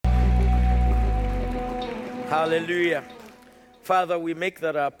Hallelujah. Father, we make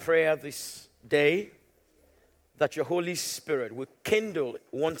that our prayer this day, that your Holy Spirit will kindle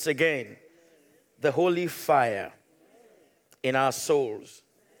once again the holy fire in our souls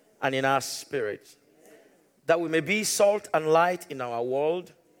and in our spirits, that we may be salt and light in our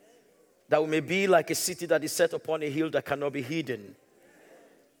world, that we may be like a city that is set upon a hill that cannot be hidden,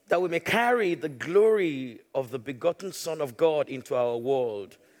 that we may carry the glory of the begotten Son of God into our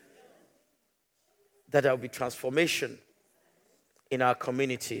world, that there will be transformation in our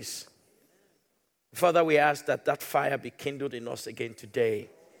communities. Father, we ask that that fire be kindled in us again today.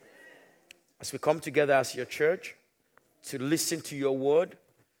 As we come together as your church to listen to your word,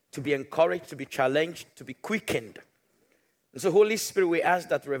 to be encouraged, to be challenged, to be quickened. And so, Holy Spirit, we ask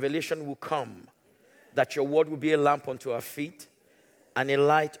that revelation will come, that your word will be a lamp unto our feet and a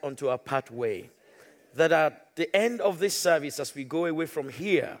light unto our pathway. That at the end of this service, as we go away from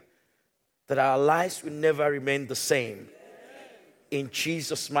here, that our lives will never remain the same. In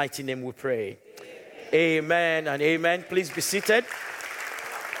Jesus' mighty name we pray. Amen and amen. Please be seated.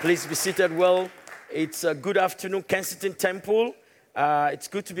 Please be seated. Well, it's a good afternoon, Kensington Temple. It's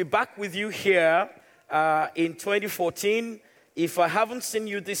good to be back with you here in 2014. If I haven't seen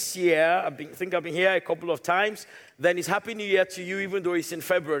you this year, I think I've been here a couple of times, then it's Happy New Year to you, even though it's in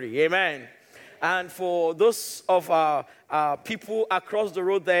February. Amen. And for those of our people across the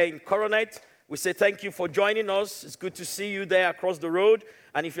road there in Coronet, we say thank you for joining us. It's good to see you there across the road.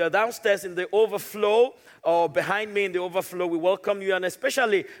 And if you're downstairs in the overflow or behind me in the overflow, we welcome you. And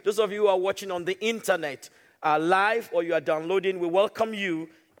especially those of you who are watching on the internet live or you are downloading, we welcome you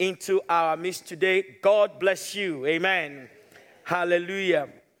into our midst today. God bless you. Amen. Hallelujah.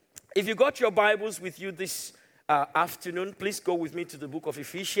 If you got your Bibles with you this afternoon, please go with me to the book of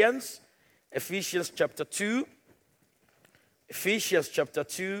Ephesians. Ephesians chapter 2. Ephesians chapter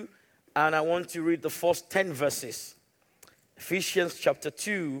 2. And I want to read the first 10 verses. Ephesians chapter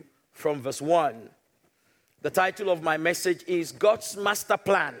 2 from verse 1. The title of my message is God's Master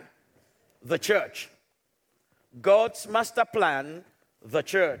Plan, the Church. God's Master Plan, the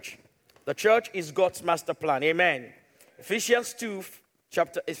Church. The church is God's master plan. Amen. Ephesians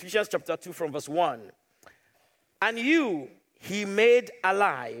chapter 2 from verse 1. And you he made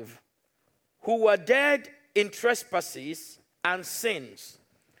alive, who were dead in trespasses and sins,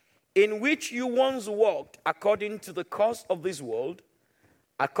 in which you once walked according to the course of this world,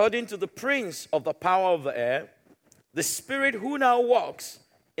 according to the prince of the power of the air, the spirit who now walks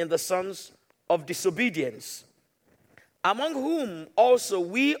in the sons of disobedience, among whom also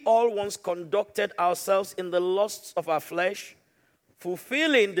we all once conducted ourselves in the lusts of our flesh,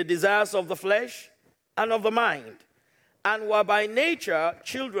 fulfilling the desires of the flesh and of the mind, and were by nature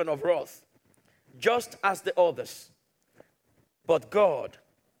children of wrath, just as the others. But God,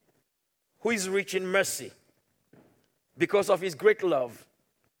 who is rich in mercy, because of his great love,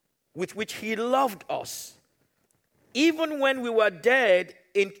 with which he loved us, even when we were dead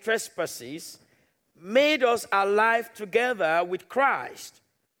in trespasses, made us alive together with Christ.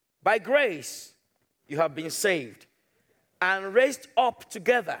 By grace you have been saved, and raised up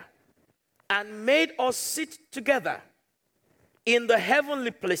together, and made us sit together in the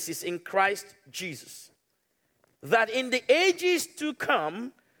heavenly places in Christ Jesus, that in the ages to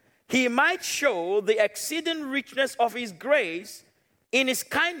come he might show the exceeding richness of his grace in his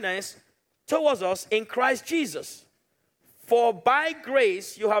kindness towards us in Christ Jesus. For by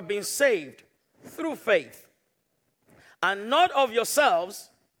grace you have been saved through faith, and not of yourselves,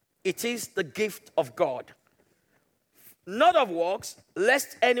 it is the gift of God. Not of works,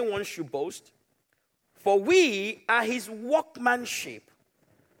 lest anyone should boast. For we are his workmanship,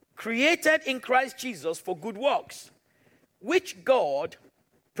 created in Christ Jesus for good works, which God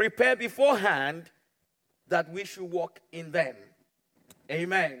prepared beforehand that we should walk in them.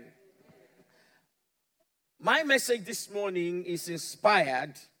 Amen. My message this morning is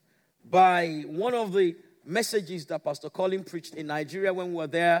inspired by one of the messages that Pastor Colin preached in Nigeria when we were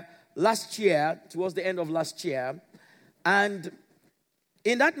there last year, towards the end of last year. And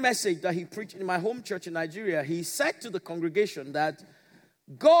in that message that he preached in my home church in Nigeria, he said to the congregation that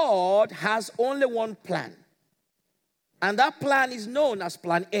God has only one plan. And that plan is known as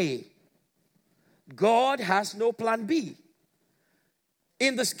Plan A. God has no Plan B.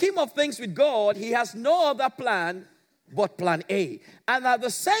 In the scheme of things with God, he has no other plan but Plan A. And at the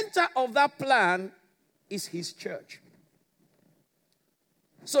center of that plan is his church.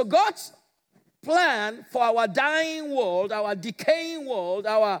 So God's plan for our dying world, our decaying world,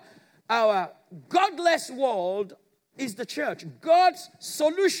 our godless world is the church. God's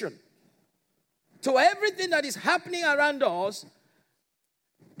solution to everything that is happening around us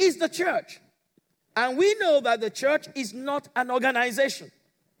is the church. And we know that the church is not an organization.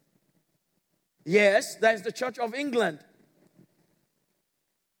 Yes, there's the Church of England.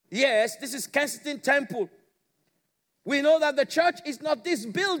 Yes, this is Kensington Temple. We know that the church is not this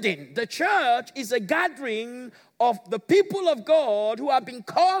building. The church is a gathering of the people of God who have been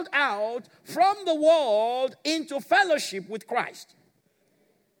called out from the world into fellowship with Christ.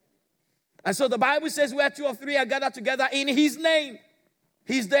 And so the Bible says where two or three are gathered together in his name,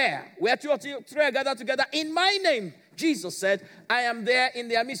 he's there. Where two or three are gathered together in my name, Jesus said, I am there in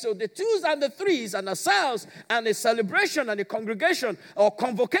their midst. So the twos and the threes and the cells and the celebration and the congregation or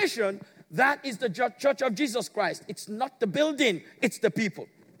convocation, that is the church of Jesus Christ. It's not the building, it's the people.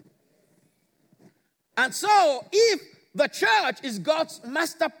 And so if the church is God's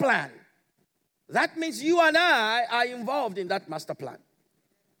master plan, that means you and I are involved in that master plan.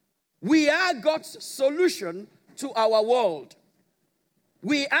 We are God's solution to our world.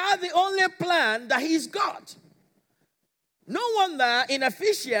 We are the only plan that he's got. No wonder in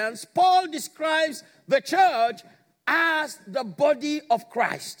Ephesians, Paul describes the church as the body of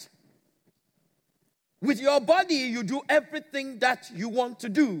Christ. With your body, you do everything that you want to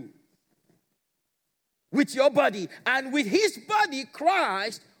do. With your body. And with his body,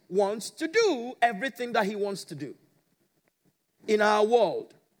 Christ wants to do everything that he wants to do in our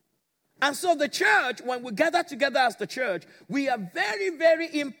world. And so the church, when we gather together as the church, we are very,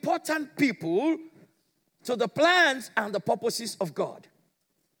 very important people to the plans and the purposes of God.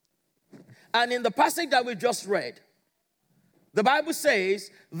 And in the passage that we just read, the Bible says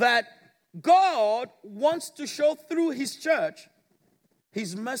that God wants to show through his church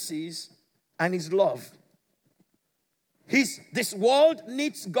his mercies and his love. This world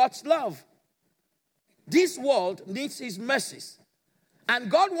needs God's love. This world needs his mercies.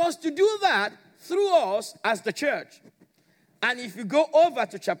 And God wants to do that through us as the church. And if you go over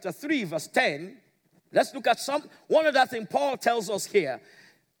to chapter 3, verse 10, let's look at one other thing Paul tells us here.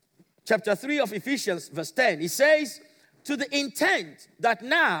 Chapter 3 of Ephesians, verse 10. He says, to the intent that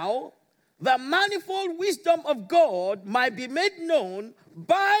now the manifold wisdom of God might be made known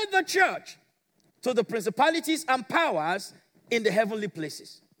by the church to the principalities and powers in the heavenly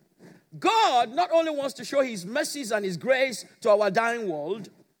places. God not only wants to show his mercies and his grace to our dying world,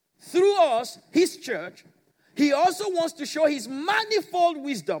 through us, his church, he also wants to show his manifold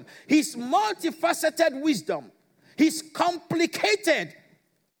wisdom, his multifaceted wisdom, his complicated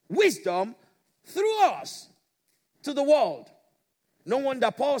wisdom through us to the world. No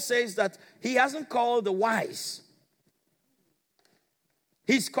wonder Paul says that he hasn't called the wise.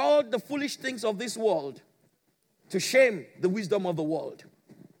 He's called the foolish things of this world to shame the wisdom of the world.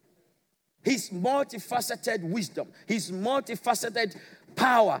 His multifaceted wisdom, his multifaceted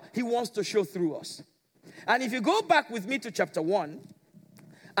power, he wants to show through us. And if you go back with me to chapter 1,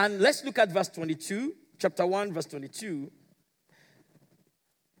 and let's look at verse 22, chapter 1, verse 22.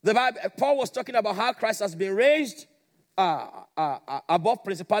 The Bible, Paul was talking about how Christ has been raised above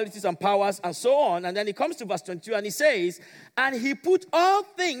principalities and powers and so on. And then he comes to verse 22 and he says, and he put all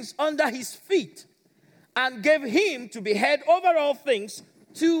things under his feet and gave him to be head over all things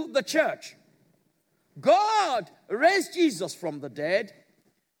to the church. God raised Jesus from the dead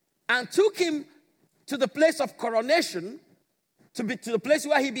and took him to the place of coronation, to the place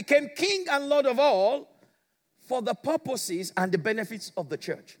where he became king and Lord of all, for the purposes and the benefits of the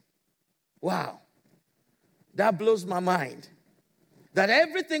church. Wow. That blows my mind. That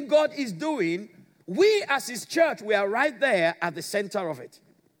everything God is doing, we as his church, we are right there at the center of it.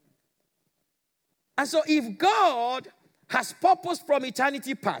 And so if God has purpose from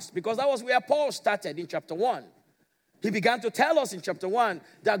eternity past, because that was where Paul started in chapter 1. He began to tell us in chapter 1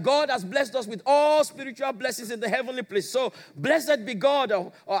 that God has blessed us with all spiritual blessings in the heavenly place. So blessed be God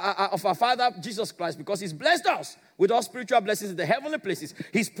of our Father Jesus Christ, because he's blessed us with all spiritual blessings in the heavenly places.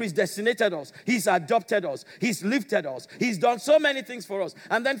 He's predestinated us. He's adopted us. He's lifted us. He's done so many things for us.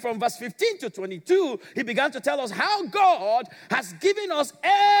 And then from verse 15 to 22, he began to tell us how God has given us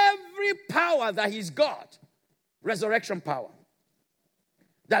every power that he's got. Resurrection power.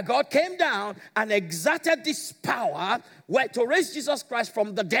 That God came down and exerted this power to raise Jesus Christ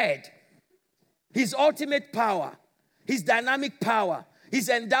from the dead. His ultimate power, his dynamic power, his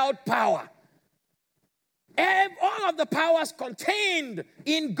endowed power. All of the powers contained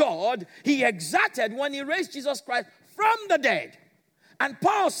in God, he exerted when he raised Jesus Christ from the dead. And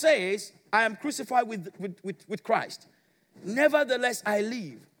Paul says, I am crucified with Christ. Nevertheless, I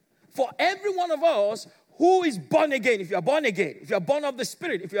live. For every one of us who is born again, if you are born again, if you are born of the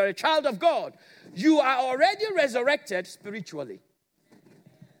Spirit, if you are a child of God, you are already resurrected spiritually.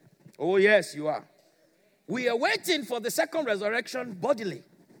 Oh, yes, you are. We are waiting for the second resurrection bodily.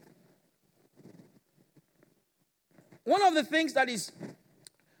 One of the things that is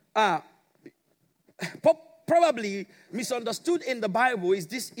probably misunderstood in the Bible is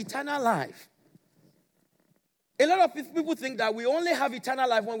this eternal life. A lot of people think that we only have eternal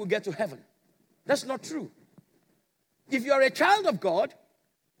life when we get to heaven. That's not true. If you are a child of God,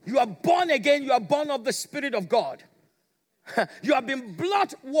 you are born again, you are born of the Spirit of God. You have been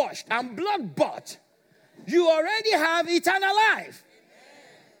blood washed and blood bought. You already have eternal life.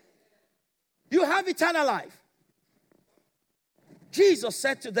 You have eternal life. Jesus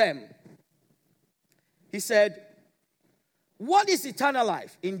said to them, he said, what is eternal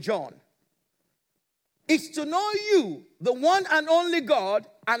life in John? It's to know you, the one and only God,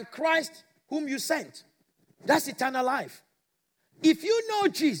 and Christ whom you sent. That's eternal life. If you know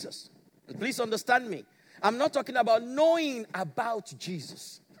Jesus, please understand me, I'm not talking about knowing about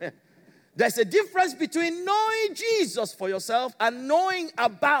Jesus. There's a difference between knowing Jesus for yourself and knowing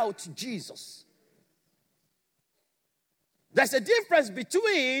about Jesus. There's a difference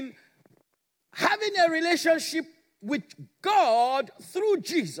between having a relationship with God through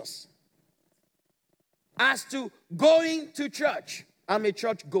Jesus as to going to church. I'm a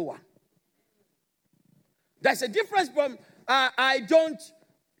church goer. There's a difference from I don't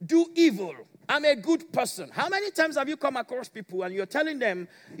do evil. I'm a good person. How many times have you come across people and you're telling them,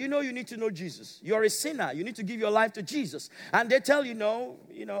 you need to know Jesus. You're a sinner. You need to give your life to Jesus. And they tell you, no,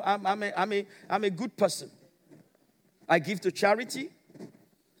 I'm a good person. I give to charity.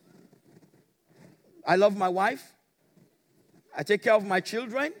 I love my wife. I take care of my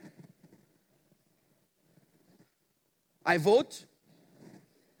children. I vote.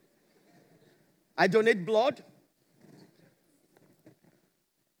 I donate blood.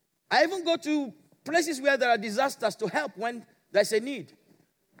 I even go to places where there are disasters to help when there's a need.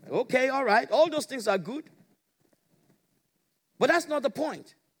 Okay, all right. All those things are good. But that's not the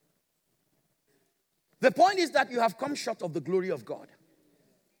point. The point is that you have come short of the glory of God.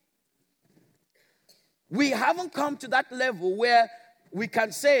 We haven't come to that level where we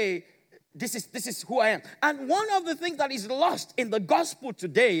can say, this is who I am. And one of the things that is lost in the gospel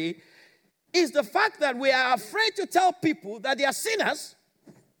today is the fact that we are afraid to tell people that they are sinners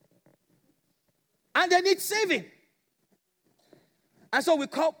and they need saving. And so we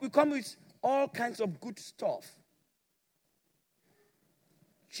come with all kinds of good stuff.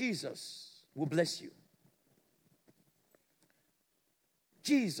 Jesus will bless you.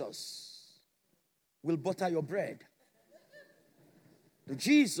 Jesus will butter your bread.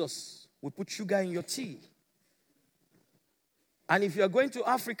 Jesus will put sugar in your tea. And if you are going to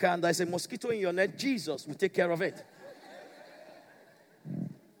Africa and there's a mosquito in your net, Jesus will take care of it.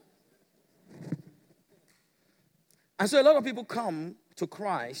 And so a lot of people come to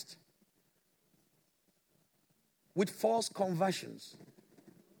Christ with false conversions.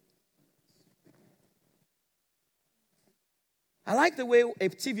 I like the way a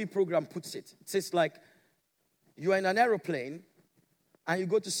TV program puts it. It says like, you are in an aeroplane and you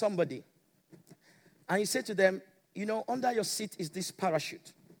go to somebody and you say to them, under your seat is this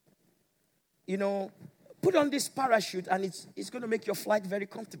parachute. Put on this parachute and it's going to make your flight very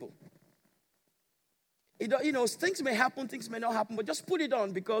comfortable. Things may happen, things may not happen, but just put it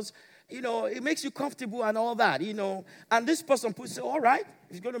on because, it makes you comfortable and all that, And this person puts it, all right,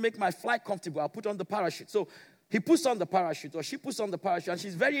 if it's going to make my flight comfortable, I'll put on the parachute. So he puts on the parachute or she puts on the parachute and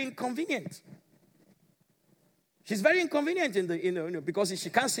she's very inconvenient. She's very inconvenient because she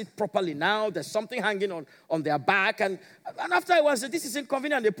can't sit properly now. There's something hanging on their back. And after I was, this is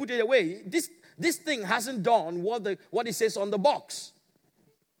inconvenient. They put it away. This thing hasn't done what it says on the box.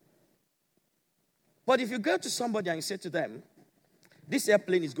 But if you go to somebody and you say to them, this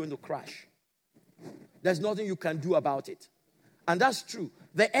airplane is going to crash. There's nothing you can do about it. And that's true.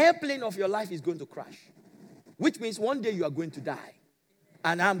 The airplane of your life is going to crash. Which means one day you are going to die.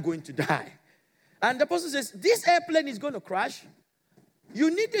 And I'm going to die. And the person says, this airplane is going to crash. You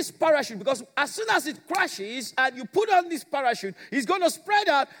need this parachute because as soon as it crashes and you put on this parachute, it's going to spread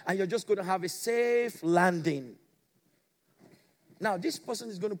out and you're just going to have a safe landing. Now, this person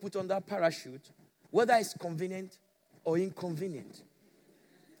is going to put on that parachute, whether it's convenient or inconvenient.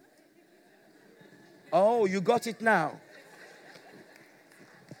 Oh, you got it now.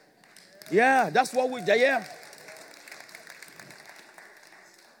 Yeah, that's what we do. Yeah.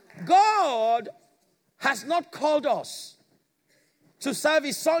 God has not called us to serve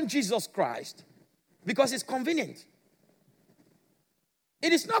his son Jesus Christ because it's convenient.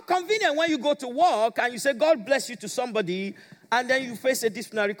 It is not convenient when you go to work and you say, God bless you to somebody, and then you face a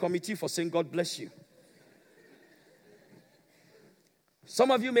disciplinary committee for saying, God bless you.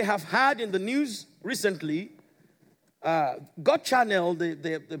 Some of you may have heard in the news recently, God Channel,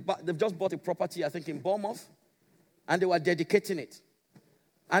 they've just bought a property, I think, in Bournemouth. and they were dedicating it.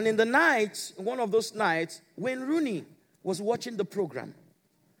 And in the night, one of those nights, Wayne Rooney was watching the program.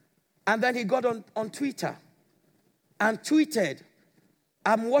 And then he got on Twitter and tweeted,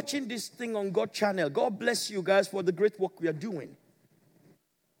 I'm watching this thing on God channel. God bless you guys for the great work we are doing.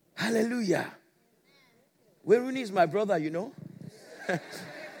 Hallelujah. Wayne Rooney is my brother, you know.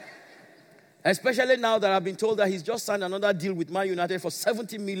 Especially now that I've been told that he's just signed another deal with Man United for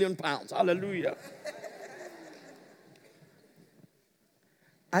 70 million pounds. Hallelujah.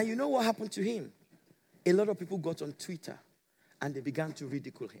 And you know what happened to him? A lot of people got on Twitter and they began to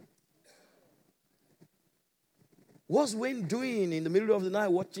ridicule him. What's Wayne doing in the middle of the night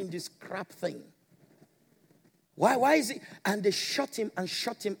watching this crap thing? Why is it? And they shot him and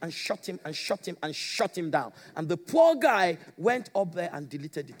shot him and shot him and shot him and shot him down. And the poor guy went up there and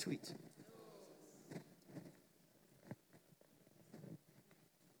deleted the tweet.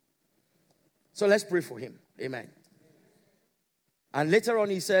 So let's pray for him. Amen. And later on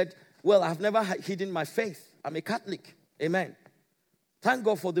he said, well, I've never hidden my faith. I'm a Catholic. Amen. Thank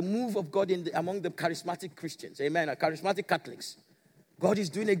God for the move of God among the charismatic Christians. Amen. Charismatic Catholics. God is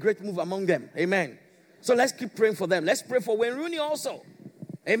doing a great move among them. Amen. So let's keep praying for them. Let's pray for Wayne Rooney also.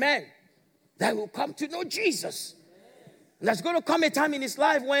 Amen. That will come to know Jesus. And there's going to come a time in his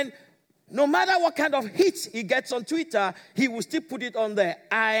life when no matter what kind of hit he gets on Twitter, he will still put it on there.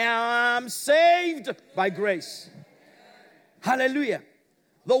 I am saved by grace. Hallelujah.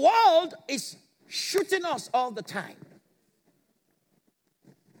 The world is shooting us all the time.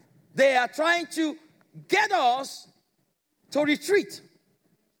 They are trying to get us to retreat.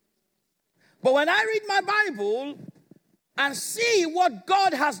 But when I read my Bible and see what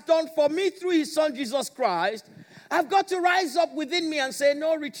God has done for me through his son Jesus Christ, I've got to rise up within me and say,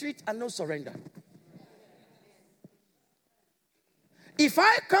 no retreat and no surrender. If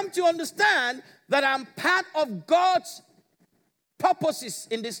I come to understand that I'm part of God's purposes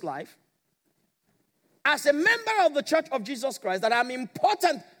in this life, as a member of the Church of Jesus Christ, that I'm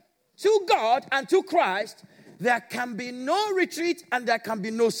important to God and to Christ, there can be no retreat and there can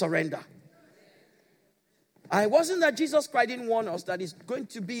be no surrender. And it wasn't that Jesus Christ didn't warn us that it's going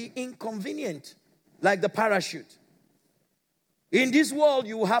to be inconvenient, like the parachute. In this world,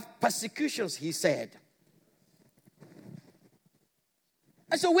 you will have persecutions, he said.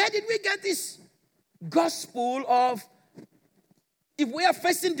 And so where did we get this gospel of, if we are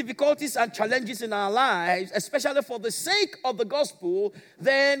facing difficulties and challenges in our lives, especially for the sake of the gospel,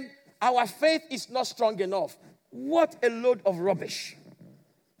 then our faith is not strong enough? What a load of rubbish.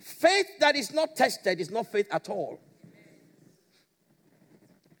 Faith that is not tested is not faith at all.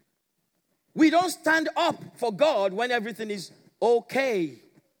 We don't stand up for God when everything is okay.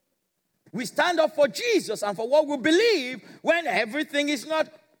 We stand up for Jesus and for what we believe when everything is not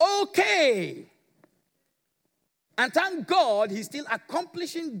okay. And thank God, he's still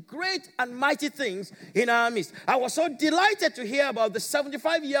accomplishing great and mighty things in our midst. I was so delighted to hear about the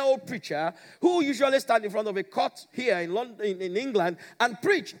 75-year-old preacher who usually stands in front of a court here in London, in England, and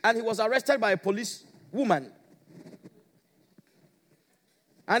preach. And he was arrested by a police woman.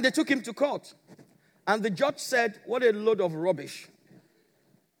 And they took him to court. And the judge said, what a load of rubbish.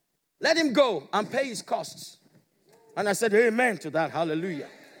 Let him go and pay his costs. And I said, amen to that. Hallelujah.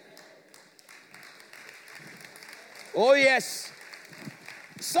 Oh, yes.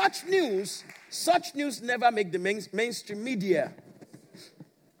 Such news never make the mainstream media.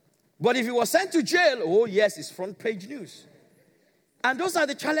 But if he was sent to jail, oh, yes, it's front page news. And those are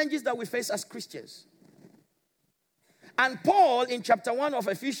the challenges that we face as Christians. And Paul, in chapter 1 of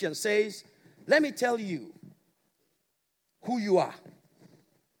Ephesians, says, let me tell you who you are.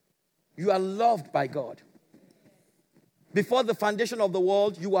 You are loved by God. Before the foundation of the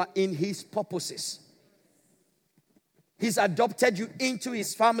world, you are in his purposes. He's adopted you into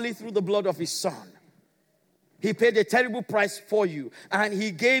his family through the blood of his son. He paid a terrible price for you. And he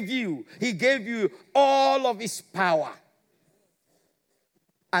gave you all of his power.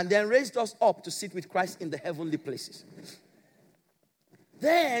 And then raised us up to sit with Christ in the heavenly places.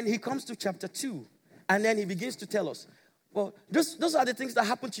 Then he comes to chapter 2. And then he begins to tell us, well, those are the things that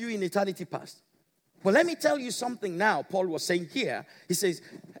happened to you in eternity past. But let me tell you something now, Paul was saying here. He says,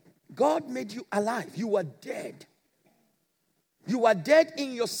 God made you alive. You were dead. You were dead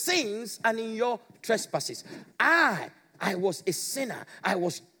in your sins and in your trespasses. I was a sinner. I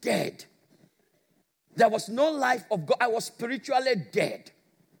was dead. There was no life of God. I was spiritually dead.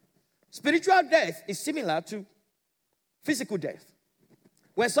 Spiritual death is similar to physical death.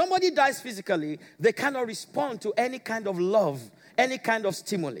 When somebody dies physically, they cannot respond to any kind of love, any kind of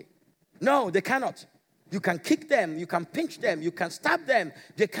stimuli. No, they cannot. You can kick them, you can pinch them, you can stab them.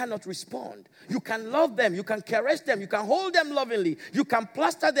 They cannot respond. You can love them, you can caress them, you can hold them lovingly. You can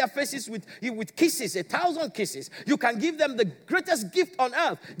plaster their faces with kisses, 1,000 kisses. You can give them the greatest gift on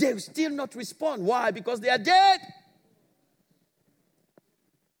earth. They will still not respond. Why? Because they are dead.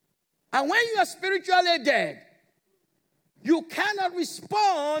 And when you are spiritually dead, you cannot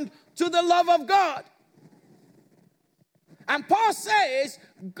respond to the love of God. And Paul says,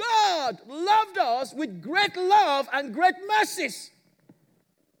 God loved us with great love and great mercies.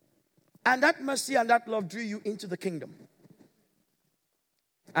 And that mercy and that love drew you into the kingdom.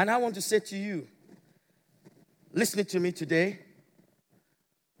 And I want to say to you, listening to me today,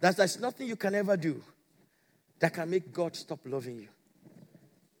 that there's nothing you can ever do that can make God stop loving you.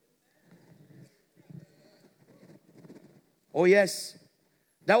 Oh yes,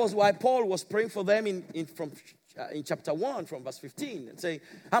 that was why Paul was praying for them in chapter 1 from verse 15 and saying,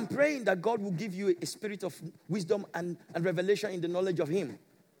 I'm praying that God will give you a spirit of wisdom and revelation in the knowledge of him.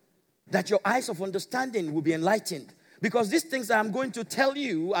 That your eyes of understanding will be enlightened. Because these things that I'm going to tell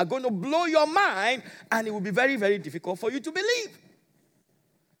you are going to blow your mind and it will be very, very difficult for you to believe.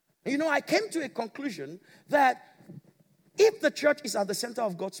 You know, I came to a conclusion that if the church is at the center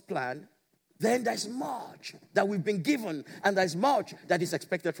of God's plan, then there's much that we've been given and there's much that is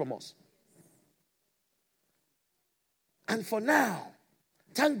expected from us. And for now,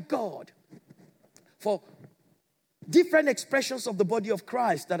 thank God for different expressions of the body of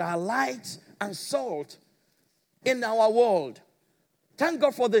Christ that are light and salt in our world. Thank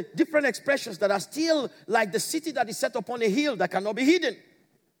God for the different expressions that are still like the city that is set upon a hill that cannot be hidden.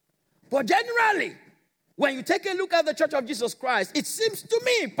 But generally, when you take a look at the Church of Jesus Christ, it seems to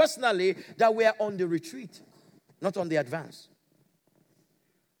me personally that we are on the retreat, not on the advance.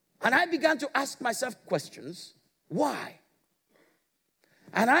 And I began to ask myself questions. Why?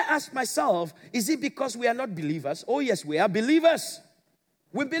 And I asked myself, is it because we are not believers? Oh yes, we are believers.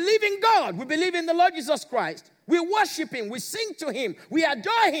 We believe in God. We believe in the Lord Jesus Christ. We worship him. We sing to him. We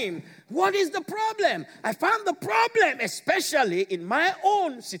adore him. What is the problem? I found the problem especially in my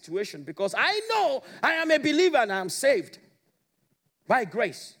own situation because I know I am a believer and I am saved by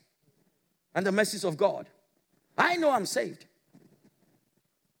grace and the mercies of God. I know I'm saved.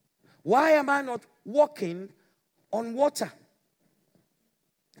 Why am I not walking on water?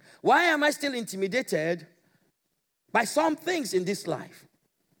 Why am I still intimidated by some things in this life?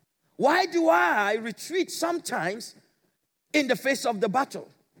 Why do I retreat sometimes in the face of the battle?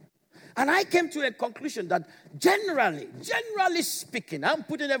 And I came to a conclusion that generally speaking, I'm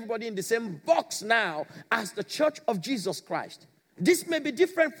putting everybody in the same box now as the Church of Jesus Christ. This may be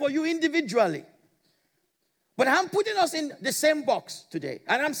different for you individually, but I'm putting us in the same box today.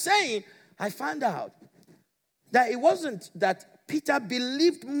 And I'm saying, I found out that it wasn't that Peter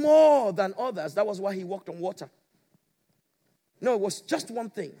believed more than others. That was why he walked on water. No, it was just one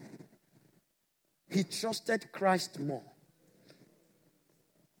thing. He trusted Christ more.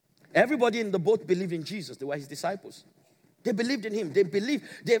 Everybody in the boat believed in Jesus. They were his disciples. They believed in him.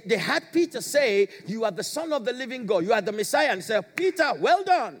 They had Peter say, you are the Son of the living God. You are the Messiah. And he said, Peter, well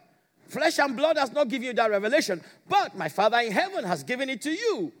done. Flesh and blood has not given you that revelation, but my Father in heaven has given it to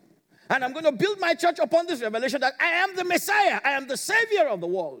you. And I'm going to build my church upon this revelation that I am the Messiah. I am the Savior of the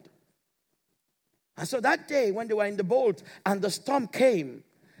world. And so that day when they were in the boat and the storm came,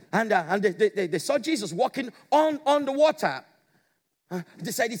 and they saw Jesus walking on the water.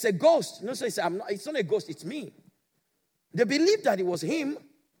 They said, it's a ghost. No, so he said, it's not a ghost, it's me. They believed that it was him.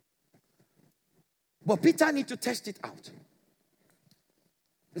 But Peter needed to test it out.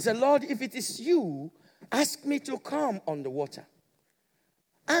 He said, Lord, if it is you, ask me to come on the water.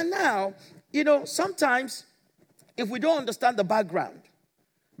 And now, sometimes if we don't understand the background,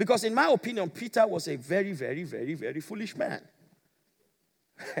 because in my opinion, Peter was a very, very, very, very foolish man.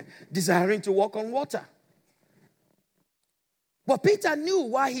 Desiring to walk on water. But Peter knew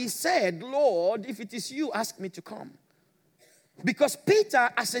why he said, Lord, if it is you, ask me to come. Because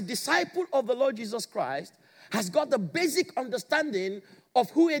Peter, as a disciple of the Lord Jesus Christ, has got the basic understanding of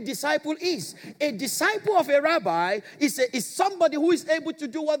who a disciple is. A disciple of a rabbi is somebody who is able to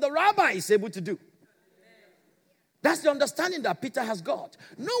do what the rabbi is able to do. That's the understanding that Peter has got.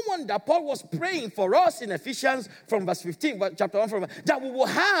 No wonder Paul was praying for us in Ephesians from verse 15, chapter 1, that we will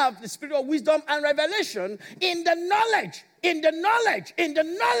have the spirit of wisdom and revelation in the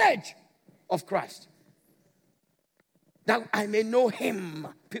knowledge of Christ. That I may know him,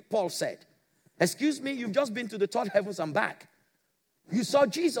 Paul said. Excuse me, you've just been to the third heavens and back. You saw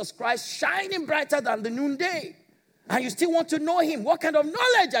Jesus Christ shining brighter than the noonday. And you still want to know him. What kind of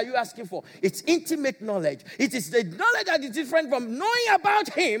knowledge are you asking for? It's intimate knowledge. It is the knowledge that is different from knowing about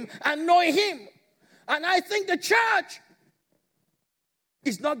him and knowing him. And I think the church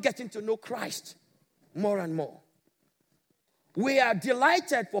is not getting to know Christ more and more. We are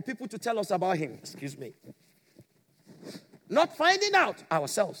delighted for people to tell us about him. Excuse me. Not finding out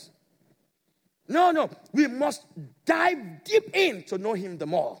ourselves. No. We must dive deep in to know him the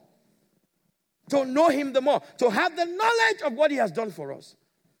more. To know him the more. To have the knowledge of what he has done for us.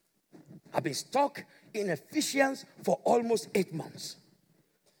 I've been stuck in Ephesians for almost 8 months.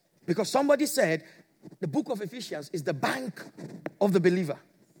 Because somebody said the book of Ephesians is the bank of the believer.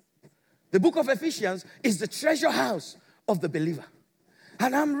 The book of Ephesians is the treasure house of the believer.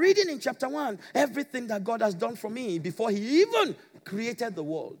 And I'm reading in chapter 1 everything that God has done for me before he even created the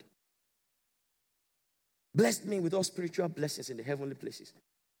world. Blessed me with all spiritual blessings in the heavenly places.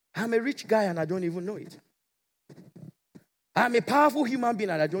 I'm a rich guy and I don't even know it. I'm a powerful human being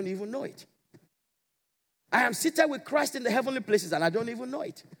and I don't even know it. I am seated with Christ in the heavenly places and I don't even know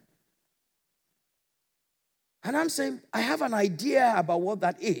it. And I'm saying, I have an idea about what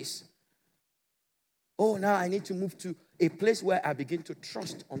that is. Oh, now I need to move to a place where I begin to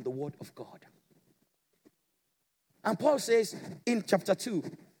trust on the word of God. And Paul says in chapter 2,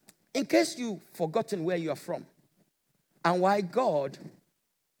 in case you've forgotten where you are from and why God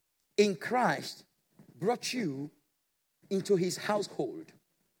in Christ brought you into his household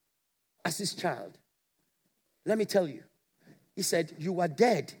as his child. Let me tell you. He said, you were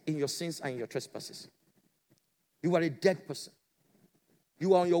dead in your sins and in your trespasses. You were a dead person. You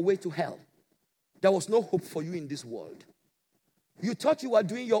were on your way to hell. There was no hope for you in this world. You thought you were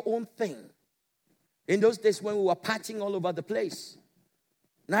doing your own thing. In those days when we were partying all over the place.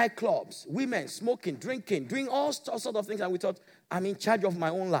 Nightclubs, women, smoking, drinking, doing all sorts of things. And we thought, I'm in charge of my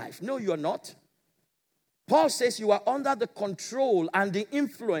own life. No, you're not. Paul says you are under the control and the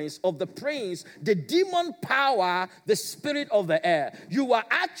influence of the prince, the demon power, the spirit of the air. You are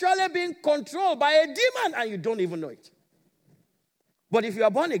actually being controlled by a demon and you don't even know it. But if you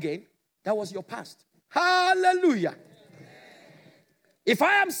are born again, that was your past. Hallelujah. If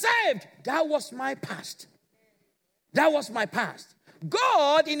I am saved, that was my past. That was my past.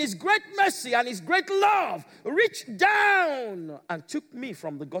 God, in his great mercy and his great love, reached down and took me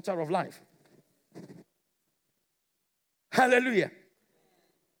from the gutter of life. Hallelujah.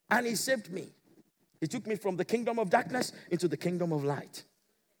 And he saved me. He took me from the kingdom of darkness into the kingdom of light.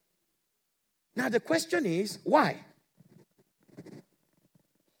 Now the question is, why?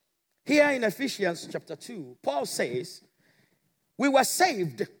 Here in Ephesians chapter 2, Paul says, we were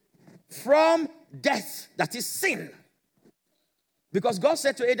saved from death, that is sin. Because God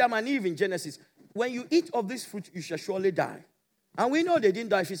said to Adam and Eve in Genesis, when you eat of this fruit, you shall surely die. And we know they didn't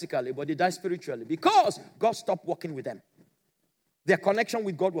die physically, but they died spiritually because God stopped working with them. Their connection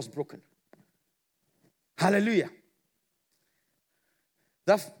with God was broken. Hallelujah.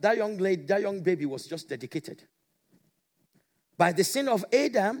 That young lady, that young baby was just dedicated. By the sin of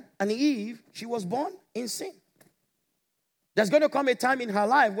Adam and Eve, she was born in sin. There's going to come a time in her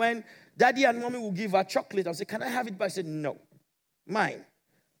life when daddy and mommy will give her chocolate and say, can I have it? But I said, no, mine.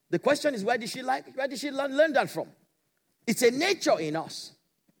 The question is, where did she learn that from? It's a nature in us.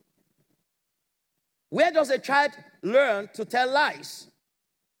 Where does a child learn to tell lies?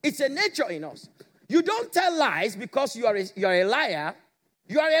 It's a nature in us. You don't tell lies because you are a liar.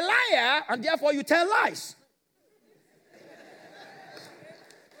 You are a liar and therefore you tell lies.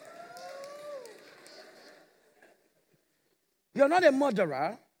 You're not a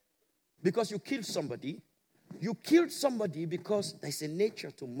murderer because you killed somebody. You killed somebody because there's a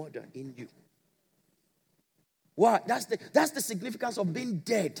nature to murder in you. Wow, that's the significance of being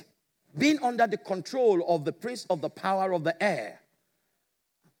dead. Being under the control of the prince of the power of the air.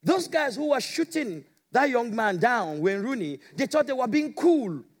 Those guys who were shooting that young man down, Wayne Rooney, they thought they were being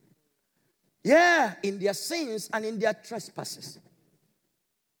cool. Yeah, in their sins and in their trespasses.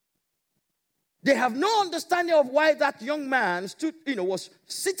 They have no understanding of why that young man was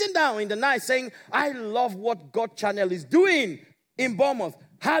sitting down in the night saying, I love what God Channel is doing in Bournemouth.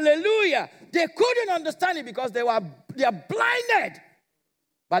 Hallelujah. They couldn't understand it because they are blinded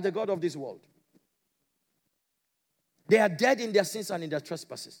by the God of this world. They are dead in their sins and in their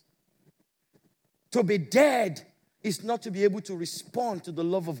trespasses. To be dead is not to be able to respond to the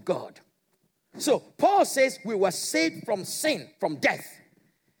love of God. So Paul says we were saved from sin, from death.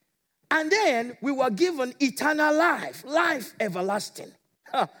 And then we were given eternal life, life everlasting.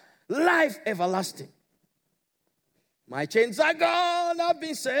 Life everlasting. My chains are gone, I've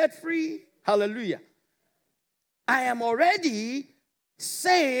been set free. Hallelujah. I am already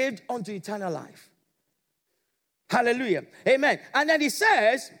saved unto eternal life. Hallelujah. Amen. And then he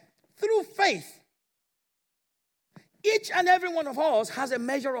says, through faith. Each and every one of us has a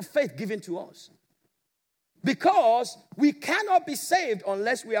measure of faith given to us. Because we cannot be saved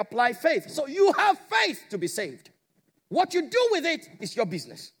unless we apply faith. So you have faith to be saved. What you do with it is your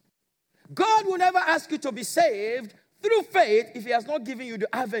business. God will never ask you to be saved through faith if he has not given you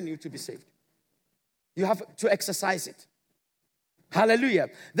the avenue to be saved. You have to exercise it. Hallelujah.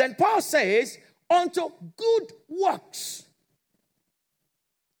 Then Paul says, unto good works.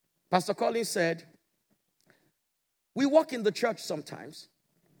 Pastor Collins said, we walk in the church sometimes.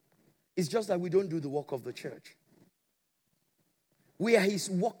 It's just that we don't do the work of the church. We are his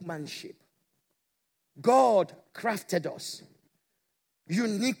workmanship. God crafted us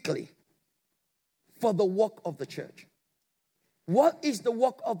uniquely for the work of the church. What is the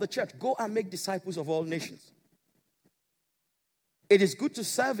work of the church? Go and make disciples of all nations. It is good to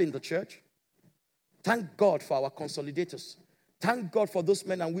serve in the church. Thank God for our consolidators. Thank God for those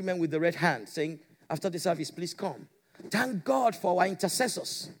men and women with the red hand saying, after the service, please come. Thank God for our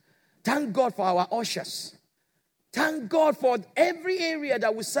intercessors. Thank God for our ushers. Thank God for every area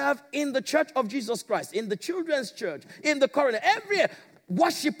that we serve in the church of Jesus Christ, in the children's church, in the coroner, every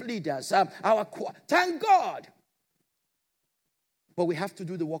worship leaders, our choir. Thank God. But we have to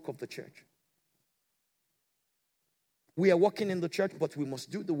do the work of the church. We are working in the church, but we must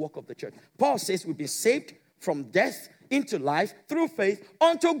do the work of the church. Paul says we've been saved from death into life through faith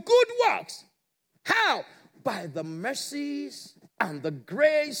unto good works. How? By the mercies and the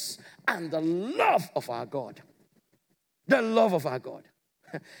grace and the love of our God. The love of our God.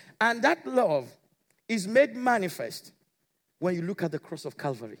 And that love is made manifest when you look at the cross of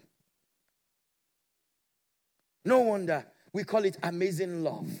Calvary. No wonder we call it amazing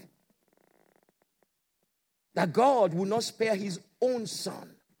love. That God will not spare his own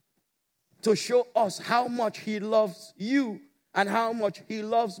son to show us how much he loves you and how much he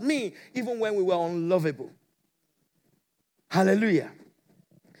loves me, even when we were unlovable. Hallelujah.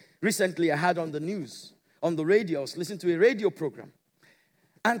 Recently, I had on the news, on the radio, I was listening to a radio program,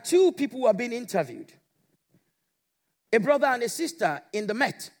 and two people were being interviewed. A brother and a sister in the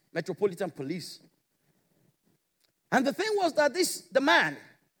Metropolitan Police. And the thing was that the man,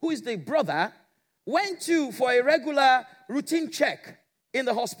 who is the brother, went for a regular routine check in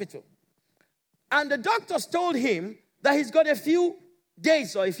the hospital. And the doctors told him that he's got a few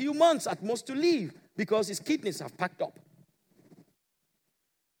days or a few months at most to live because his kidneys have packed up.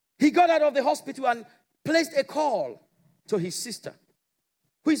 He got out of the hospital and placed a call to his sister,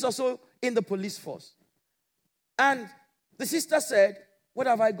 who is also in the police force. And the sister said, what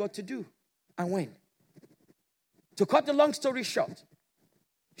have I got to do? And when? To cut the long story short,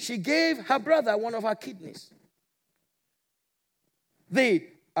 she gave her brother one of her kidneys. The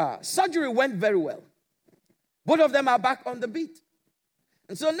surgery went very well. Both of them are back on the beat.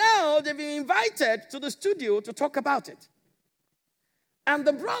 And so now they've been invited to the studio to talk about it. And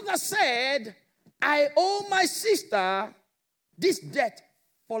the brother said, I owe my sister this debt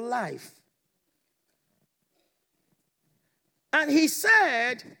for life. And he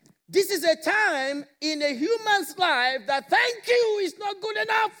said, this is a time in a human's life that thank you is not good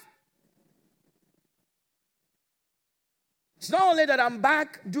enough. It's not only that I'm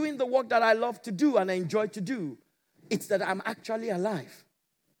back doing the work that I love to do and I enjoy to do. It's that I'm actually alive.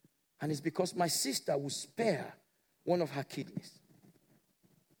 And it's because my sister will spare one of her kidneys.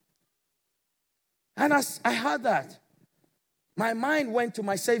 And as I heard that, my mind went to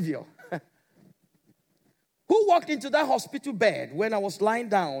my Savior, who walked into that hospital bed when I was lying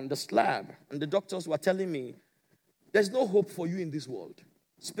down on the slab, and the doctors were telling me, there's no hope for you in this world.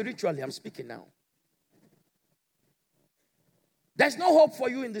 Spiritually, I'm speaking now. There's no hope for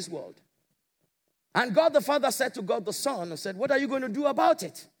you in this world. And God the Father said to God the Son, and said, what are you going to do about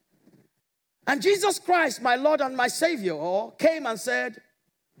it? And Jesus Christ, my Lord and my Savior, came and said,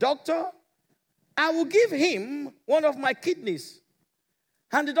 doctor, I will give him one of my kidneys.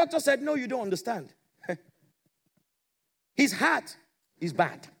 And the doctor said, no, you don't understand. His heart is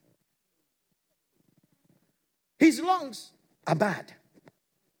bad. His lungs are bad.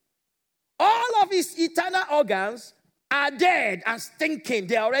 All of his internal organs are dead and stinking.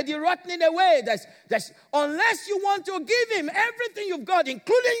 They're already rotting away. Unless you want to give him everything you've got,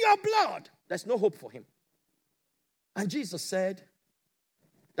 including your blood, there's no hope for him. And Jesus said,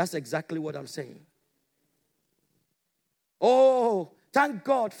 that's exactly what I'm saying. Oh, thank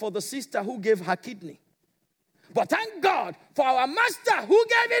God for the sister who gave her kidney. But thank God for our master who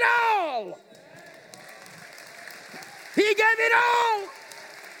gave it all. He gave it all.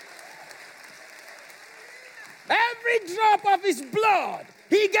 Every drop of his blood,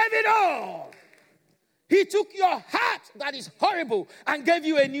 he gave it all. He took your heart that is horrible and gave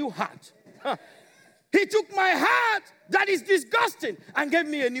you a new heart. He took my heart that is disgusting and gave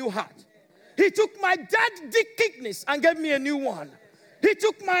me a new heart. He took my dead kidneys and gave me a new one. He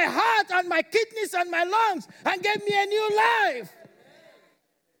took my heart and my kidneys and my lungs and gave me a new life.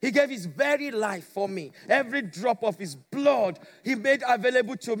 He gave his very life for me. Every drop of his blood he made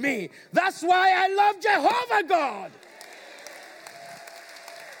available to me. That's why I love Jehovah God.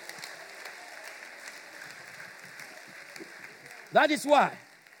 That is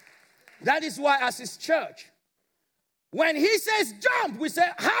why as his church, when he says jump, we say,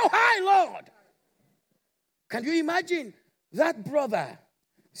 how high, Lord? Can you imagine that brother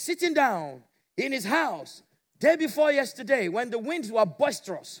sitting down in his house day before yesterday when the winds were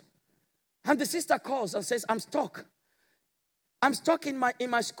boisterous, and the sister calls and says, I'm stuck. I'm stuck in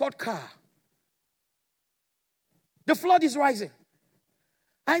my squad car. The flood is rising.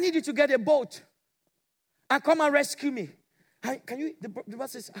 I need you to get a boat and come and rescue me. Can you, the brother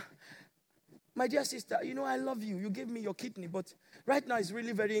says, my dear sister, you know I love you. You gave me your kidney, but right now it's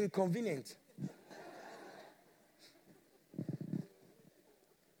really very inconvenient.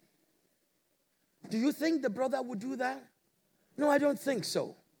 Do you think the brother would do that? No, I don't think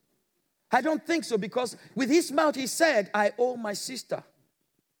so. I don't think so, because with his mouth he said, I owe my sister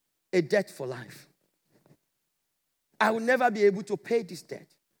a debt for life. I will never be able to pay this debt.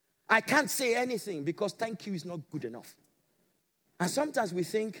 I can't say anything because thank you is not good enough. And sometimes we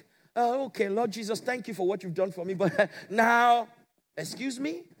think, oh, okay, Lord Jesus, thank you for what you've done for me, but now, excuse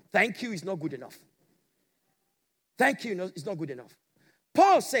me, thank you is not good enough. Thank you is not good enough.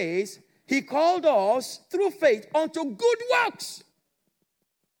 Paul says, he called us through faith unto good works.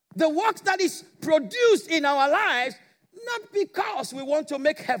 The works that is produced in our lives, not because we want to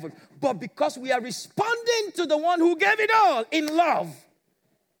make heaven, but because we are responding to the one who gave it all in love.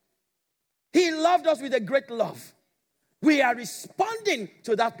 He loved us with a great love. We are responding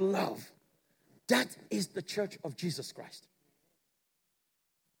to that love. That is the church of Jesus Christ.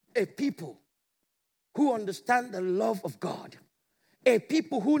 A people who understand the love of God. A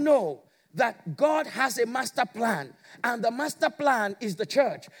people who know that God has a master plan, and the master plan is the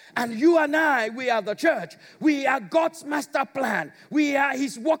church. And you and I, we are the church. We are God's master plan. We are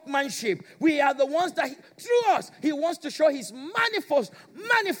his workmanship. We are the ones that, through us, he wants to show his manifold,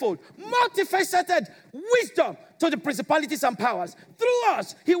 multifaceted wisdom to the principalities and powers. Through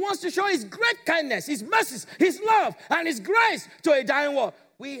us, he wants to show his great kindness, his mercies, his love, and his grace to a dying world.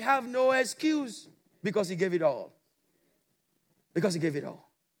 We have no excuse because he gave it all. Because he gave it all.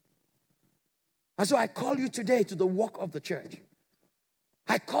 And so I call you today to the work of the church.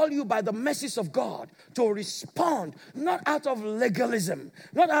 I call you by the mercies of God to respond, not out of legalism,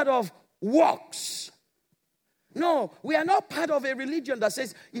 not out of works. No, we are not part of a religion that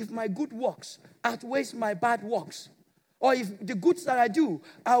says, if my good works outweighs my bad works, or if the goods that I do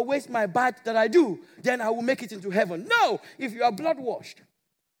outweighs my bad that I do, then I will make it into heaven. No, if you are blood washed,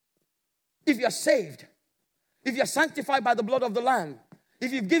 if you are saved, if you are sanctified by the blood of the Lamb,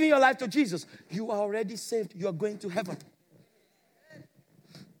 if you've given your life to Jesus, you are already saved. You are going to heaven.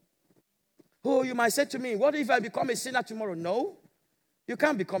 Oh, you might say to me, what if I become a sinner tomorrow? No, you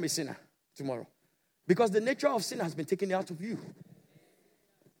can't become a sinner tomorrow. Because the nature of sin has been taken out of you.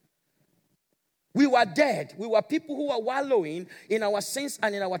 We were dead. We were people who were wallowing in our sins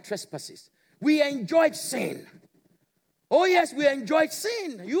and in our trespasses. We enjoyed sin. Oh yes, we enjoyed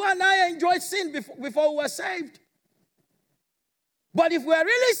sin. You and I enjoyed sin before we were saved. But if we're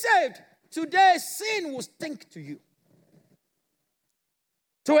really saved, today sin will stink to you.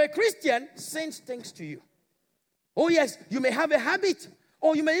 To a Christian, sin stinks to you. Oh yes, you may have a habit,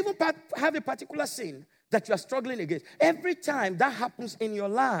 or you may even have a particular sin that you are struggling against. Every time that happens in your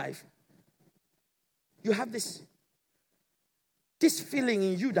life, you have this feeling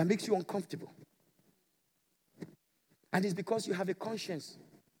in you that makes you uncomfortable. And it's because you have a conscience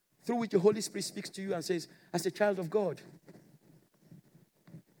through which the Holy Spirit speaks to you and says, as a child of God,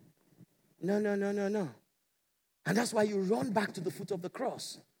 no. And that's why you run back to the foot of the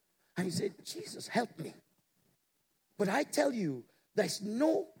cross. And you say, Jesus, help me. But I tell you, there's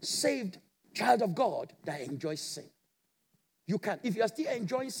no saved child of God that enjoys sin. You can't. If you are still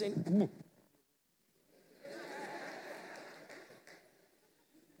enjoying sin,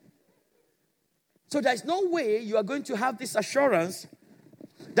 so there's no way you are going to have this assurance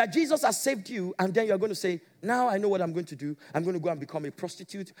that Jesus has saved you, and then you're going to say, now I know what I'm going to do. I'm going to go and become a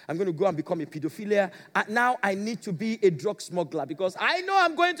prostitute. I'm going to go and become a pedophilia. And now I need to be a drug smuggler because I know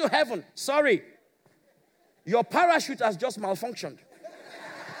I'm going to heaven. Sorry. Your parachute has just malfunctioned.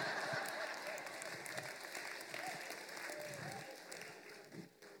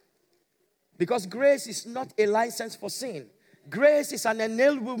 Because grace is not a license for sin. Grace is an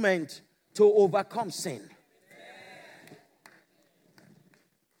enablement to overcome sin.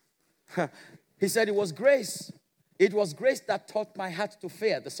 He said it was grace. It was grace that taught my heart to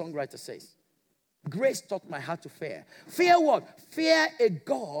fear, the songwriter says. Grace taught my heart to fear. Fear what? Fear a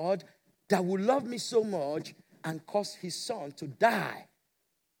God that would love me so much and cause his son to die.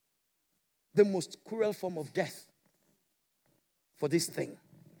 The most cruel form of death for this thing.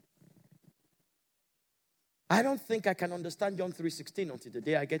 I don't think I can understand John 3:16 until the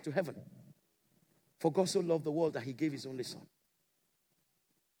day I get to heaven. For God so loved the world that he gave his only son.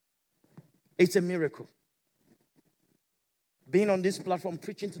 It's a miracle. Being on this platform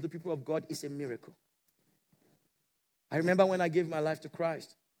preaching to the people of God is a miracle. I remember when I gave my life to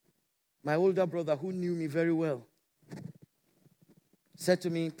Christ, my older brother who knew me very well said to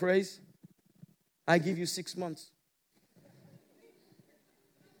me, Praise, I give you 6 months.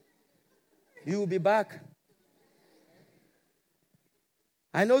 You will be back.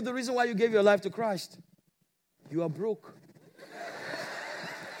 I know the reason why you gave your life to Christ. You are broke.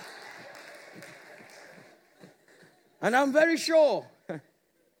 And I'm very sure,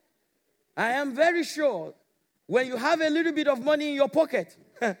 I am very sure, when you have a little bit of money in your pocket,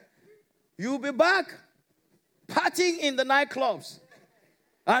 you'll be back partying in the nightclubs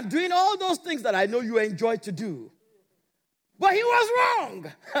and doing all those things that I know you enjoy to do. But he was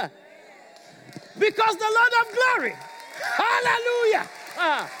wrong. Because the Lord of glory, hallelujah,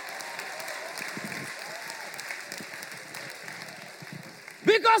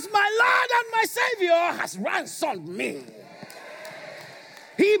 because my Lord and my Savior has ransomed me.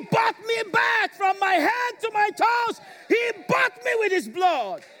 He bought me back from my head to my toes. He bought me with his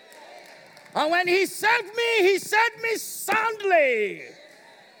blood. And when he saved me soundly.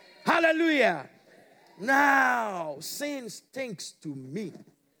 Hallelujah. Now, sin stinks to me.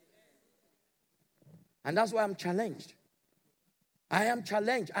 And that's why I'm challenged. I am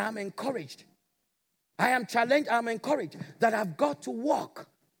challenged. I am encouraged. I am challenged. I am encouraged that I've got to walk.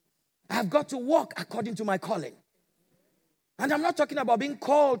 I've got to walk according to my calling. And I'm not talking about being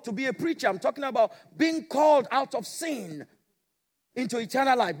called to be a preacher. I'm talking about being called out of sin into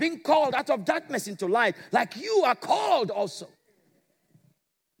eternal life. Being called out of darkness into light. Like you are called also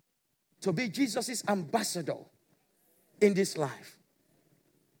to be Jesus' ambassador in this life.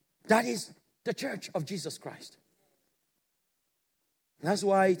 That is the church of Jesus Christ. That's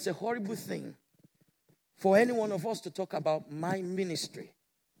why it's a horrible thing for any one of us to talk about my ministry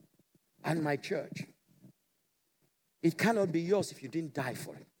and my church. It cannot be yours if you didn't die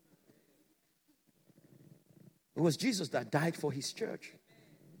for it. It was Jesus that died for his church.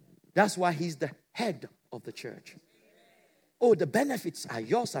 That's why he's the head of the church. Oh, the benefits are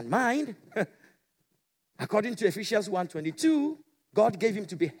yours and mine. According to Ephesians 1:22, God gave him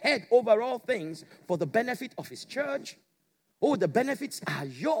to be head over all things for the benefit of his church. Oh, the benefits are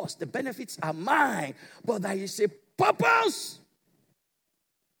yours. The benefits are mine. But there is a purpose.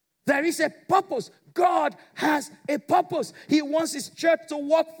 There is a purpose. God has a purpose. He wants his church to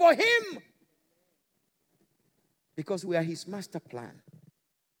work for him. Because we are his master plan.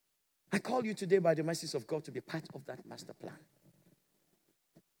 I call you today by the mercies of God to be part of that master plan.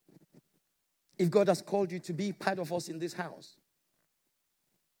 If God has called you to be part of us in this house,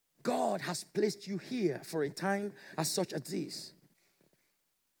 God has placed you here for a time as such as this.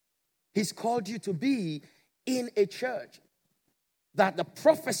 He's called you to be in a church that the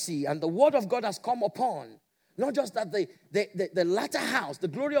prophecy and the word of God has come upon. Not just that the latter house, the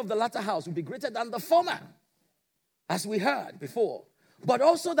glory of the latter house will be greater than the former, as we heard before. But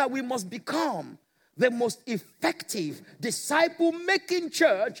also that we must become the most effective disciple-making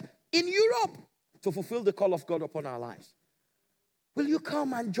church in Europe to fulfill the call of God upon our lives. Will you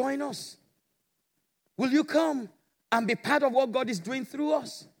come and join us? Will you come and be part of what God is doing through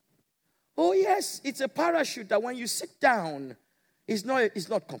us? Oh yes, it's a parachute that when you sit down, it's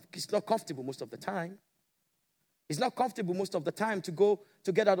not comfortable most of the time. It's not comfortable most of the time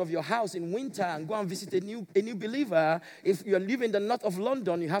to get out of your house in winter and go and visit a new believer. If you live in the north of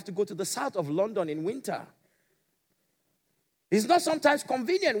London, you have to go to the south of London in winter. It's not sometimes